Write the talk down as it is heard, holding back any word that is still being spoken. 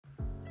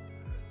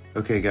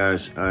Okay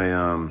guys,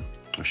 I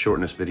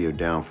shortened this video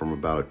down from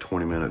about a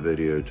 20-minute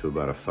video to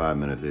about a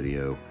 5-minute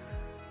video.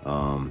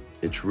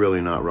 It's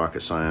really not rocket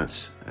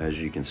science.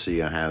 As you can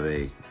see, I have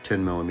a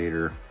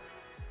 10mm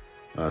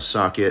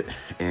socket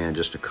and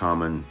just a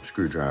common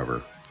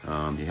screwdriver.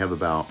 You have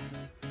about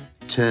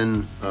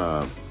 10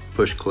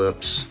 push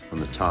clips on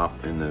the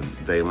top and the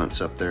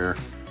valence up there.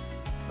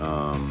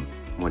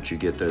 Once you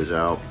get those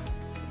out,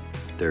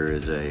 there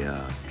is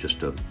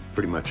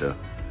pretty much a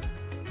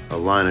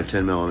line of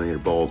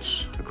 10mm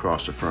bolts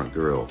across the front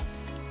grill.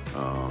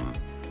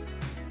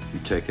 You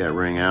take that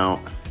ring out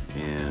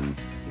and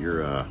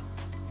you're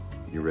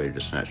ready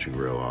to snatch your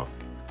grill off.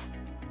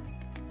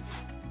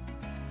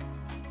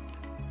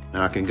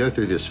 Now I can go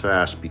through this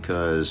fast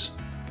because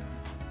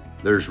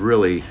there's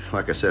really,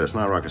 like I said, it's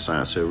not rocket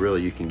science, so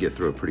really you can get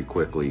through it pretty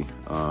quickly.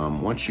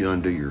 Once you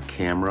undo your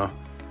camera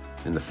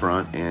in the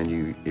front,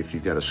 and if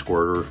you've got a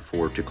squirter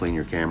to clean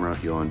your camera,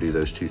 you'll undo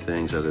those two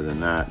things. Other than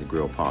that, the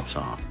grill pops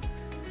off.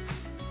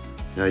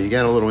 Now you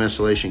got a little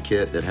installation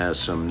kit that has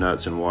some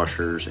nuts and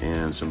washers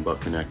and some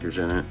butt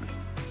connectors in it.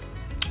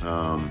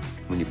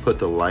 When you put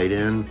the light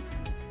in,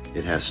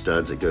 it has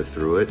studs that go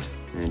through it,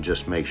 and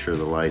just make sure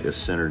the light is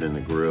centered in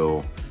the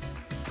grill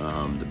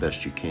the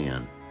best you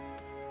can.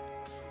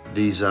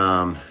 These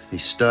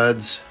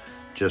studs,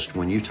 just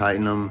when you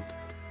tighten them,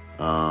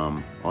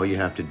 all you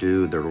have to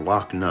do, they're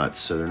lock nuts,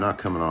 so they're not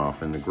coming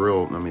off, and the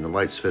grill, I mean the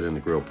lights fit in the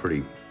grill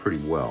pretty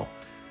well.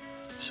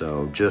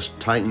 So just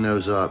tighten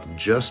those up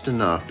just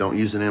enough. Don't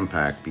use an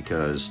impact,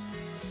 because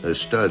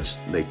those studs,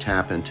 they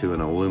tap into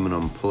an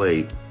aluminum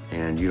plate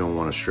and you don't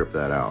want to strip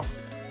that out.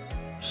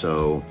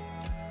 So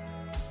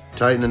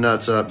tighten the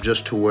nuts up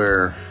just to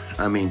where,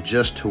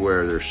 just to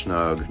where they're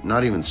snug,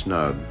 not even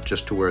snug,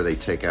 just to where they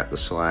take out the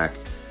slack.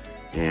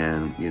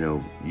 And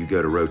you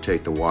go to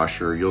rotate the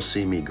washer, you'll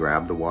see me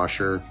grab the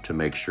washer to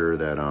make sure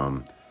that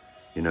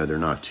they're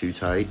not too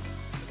tight.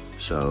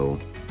 So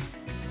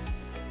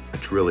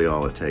that's really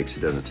all it takes.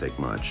 It doesn't take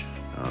much.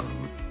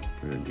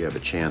 You have a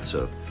chance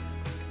of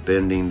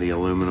bending the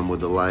aluminum with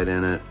the light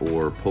in it,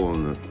 or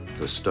pulling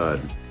the stud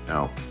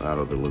out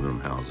of the aluminum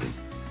housing.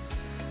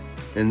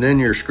 And then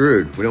you're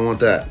screwed. We don't want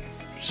that.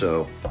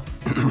 So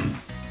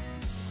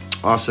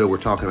also, we're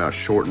talking about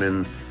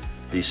shortening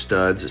these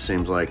studs. It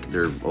seems like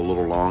they're a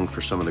little long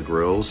for some of the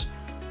grills.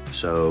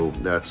 So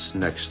that's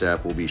next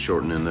step. We'll be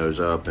shortening those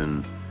up,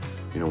 and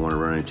you don't want to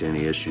run into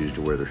any issues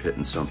to where they're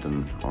hitting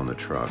something on the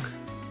truck.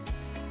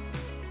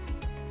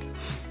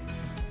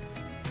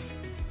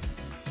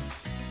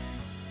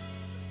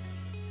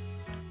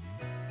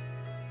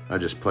 I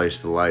just place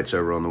the lights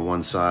over on the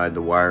one side,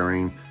 the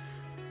wiring,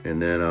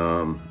 and then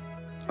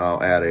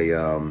I'll add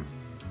a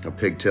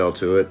pigtail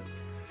to it.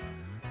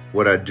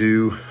 What I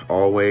do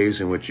always,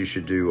 and what you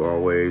should do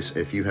always,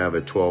 if you have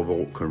a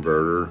 12-volt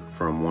converter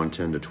from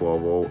 110 to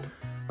 12 volt,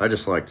 I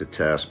just like to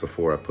test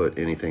before I put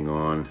anything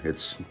on.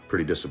 It's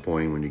pretty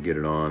disappointing when you get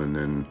it on and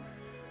then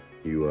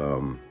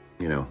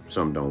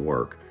some don't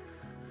work.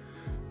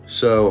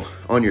 So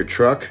on your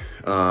truck,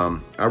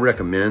 I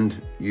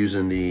recommend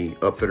using the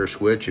upfitter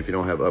switch. If you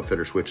don't have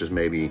upfitter switches,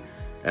 maybe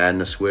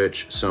adding a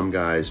switch. Some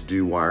guys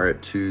do wire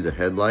it to the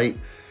headlight,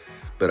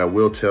 but I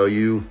will tell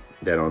you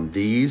that on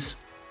these,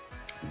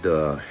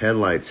 the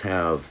headlights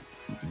have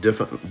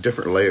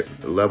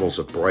different levels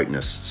of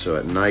brightness. So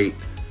at night,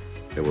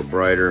 they were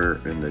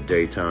brighter. In the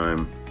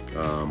daytime,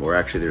 or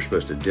actually they're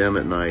supposed to dim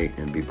at night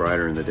and be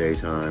brighter in the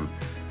daytime.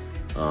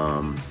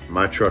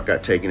 My truck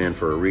got taken in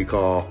for a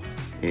recall,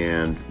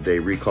 and they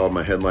recalled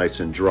my headlights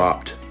and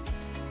dropped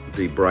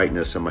the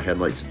brightness of my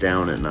headlights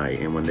down at night.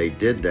 And when they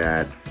did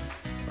that,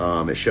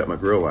 it shut my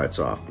grill lights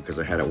off because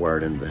I had it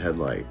wired into the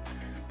headlight.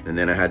 And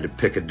then I had to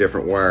pick a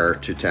different wire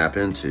to tap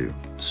into.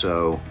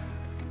 So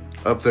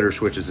upfitter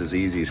switches is the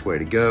easiest way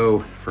to go.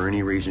 For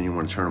any reason you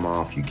want to turn them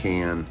off, you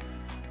can.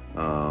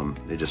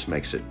 It just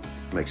makes it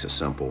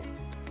simple.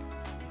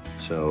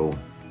 So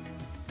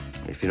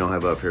if you don't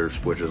have upfitter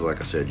switches,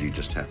 like I said, you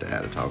just have to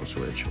add a toggle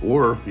switch,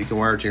 or you can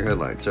wire it to your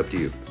headlight. It's up to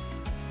you.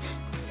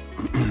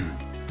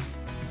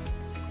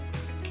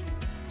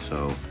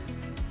 So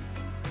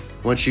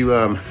once you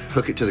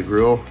hook it to the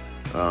grill,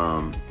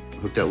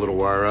 hook that little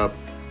wire up.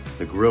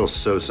 The grill's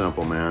so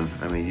simple, man.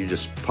 You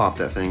just pop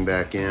that thing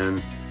back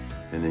in,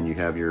 and then you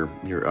have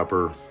your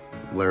upper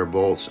layer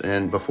bolts.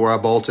 And before I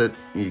bolt it,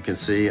 you can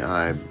see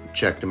I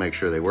check to make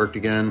sure they worked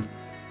again,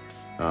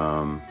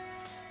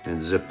 and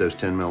zip those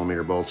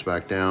 10mm bolts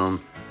back down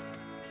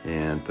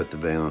and put the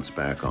valence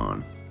back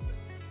on.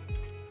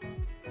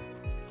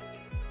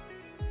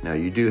 Now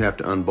you do have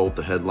to unbolt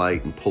the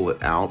headlight and pull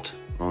it out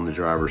on the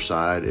driver's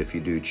side if you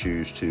do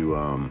choose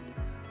to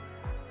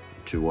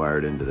wire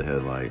it into the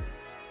headlight.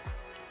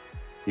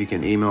 You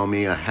can email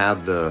me. I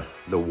have the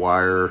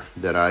wire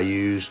that I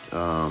used,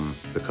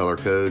 the color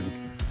code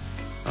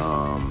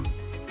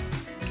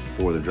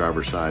for the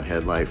driver's side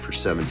headlight for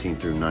 17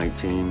 through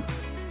 19,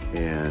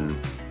 and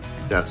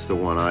that's the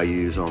one I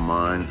use on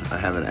mine. I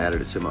haven't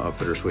added it to my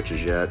upfitter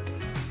switches yet,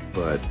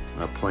 but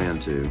I plan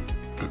to.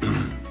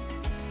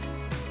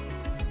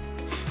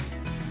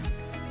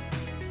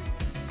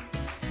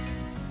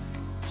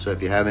 So if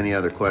you have any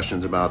other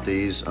questions about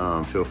these,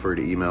 feel free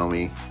to email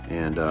me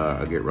and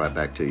I'll get right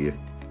back to you.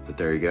 But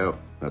there you go.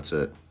 That's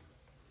it.